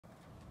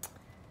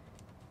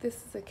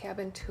This is a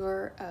cabin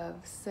tour of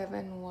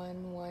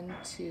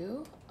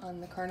 7112 on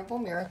the Carnival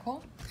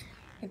Miracle.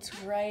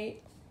 It's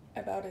right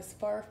about as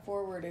far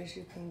forward as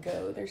you can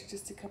go. There's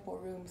just a couple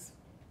rooms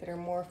that are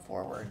more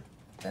forward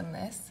than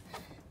this.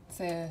 It's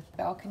a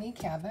balcony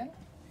cabin.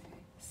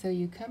 So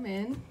you come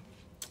in,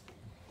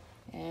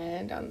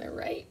 and on the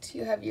right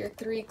you have your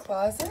 3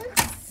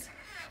 closets.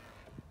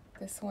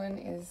 This one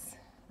is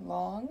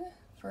long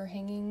for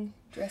hanging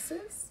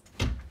dresses.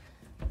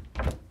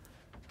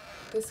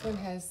 This one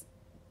has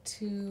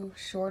 2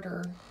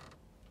 shorter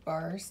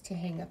bars to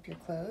hang up your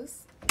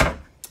clothes.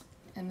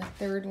 And the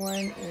third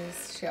one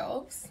is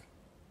shelves.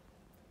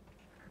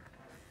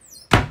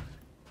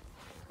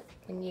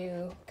 When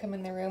you come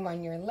in the room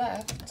on your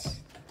left,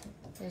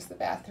 there's the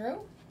bathroom.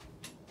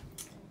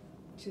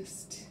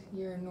 Just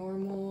your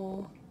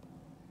normal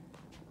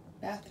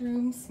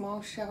bathroom,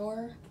 small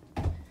shower.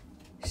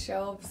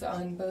 Shelves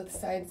on both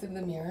sides of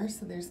the mirror,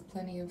 so there's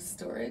plenty of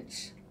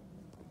storage.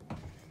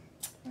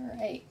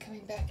 Alright,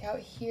 coming back out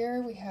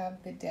here, we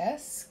have the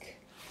desk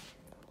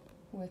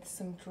with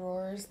some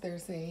drawers.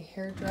 There's a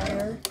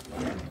hairdryer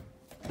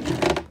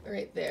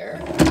right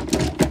there.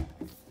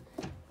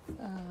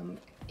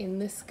 In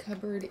this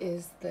cupboard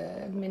is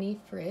the mini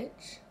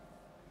fridge.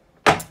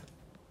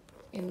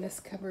 In this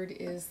cupboard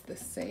is the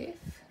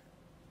safe.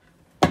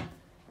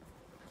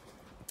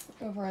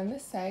 Over on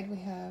this side we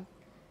have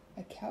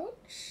a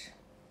couch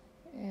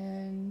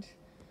and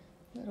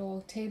a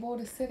little table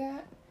to sit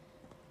at.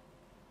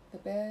 The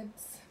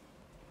beds,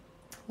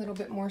 a little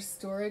bit more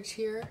storage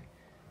here,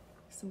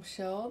 some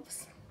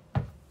shelves,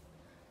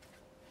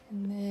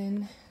 and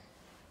then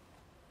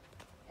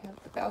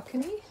have the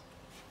balcony.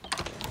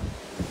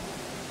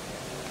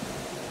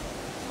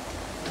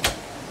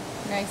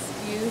 Nice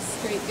view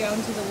straight down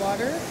to the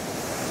water.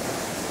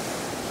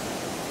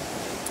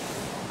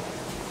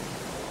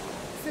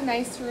 It's a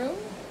nice room.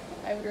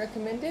 I would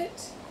recommend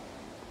it.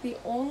 The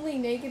only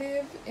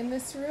negative in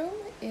this room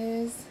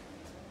is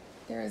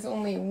there is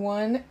only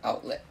one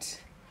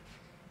outlet.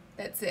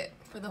 That's it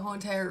for the whole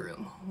entire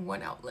room,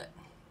 one outlet.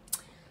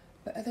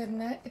 But other than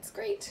that, it's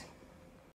great.